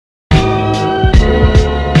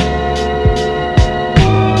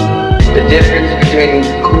between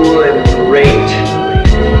cool and great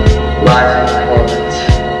live performance.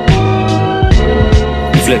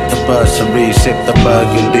 Flip the bursary, sip the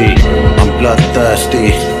burgundy. I'm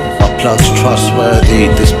bloodthirsty, my plug's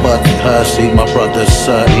trustworthy. This Bud Percy, my brother's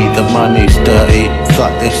 30. The money's dirty,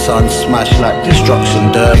 got this on smash like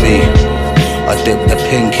destruction derby. I dip the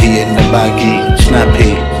pinky in the baggy,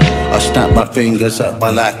 snappy. I snap my fingers at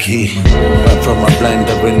my lackey. Went from a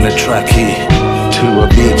blender in the trackie to a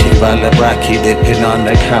beach in Valabraki, dipping on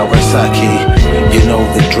the Kawasaki. You know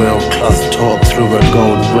the drill, cloth talk through a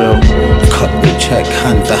gold grill. Cut the check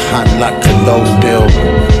hand to hand like a no deal.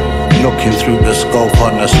 Looking through the scope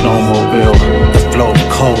on a snowmobile. The flow's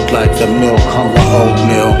cold like the milk on the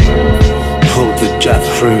oatmeal. Pull the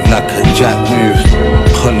jackfruit like a jack move.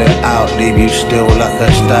 Pull it out, leave you still like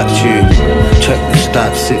a statue. Check the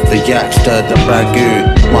stats if the yak stir the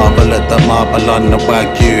ragu. Marble at the marble on the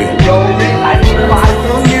wagyu. Yo, I need 5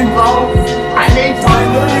 million, bro. I need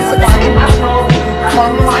 5 million so I can have no.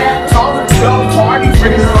 Come to my house, go party,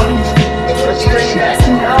 bring it on. It's just that,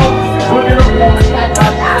 you know. We're gonna walk that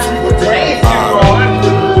out with race,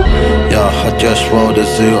 I just rolled a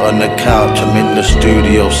zoo on the couch. I'm in the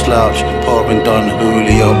studio slouch, pouring Don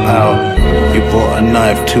Julio out. You brought a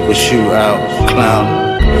knife to a shootout, clown.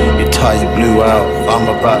 You tie your blue out, I'm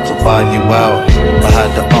about to buy you out. I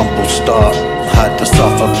had the humble start, had to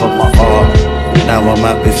suffer for my art. Now I'm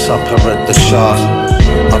having supper at the Shah.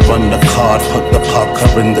 I run the card, put the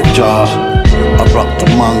pucker in the jar. I rock the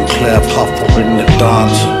Montclair puffer in the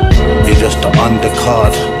dance. You're just an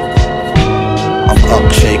undercard. I'm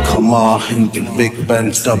Akshay Kumar in the Big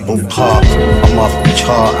Ben's double park. I'm off the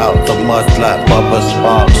chart, out the mud like Bubba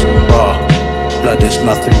Sparks. Raw, blood is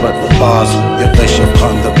nothing but the bars. Your bishop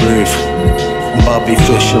on the roof, Bobby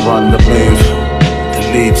Fischer on the move. The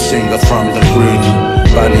lead singer from the group,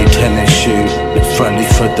 Valley tennis shoe, friendly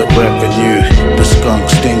for the revenue. The skunk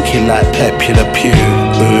stinky like Pepe Le Pew.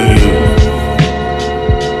 Ooh.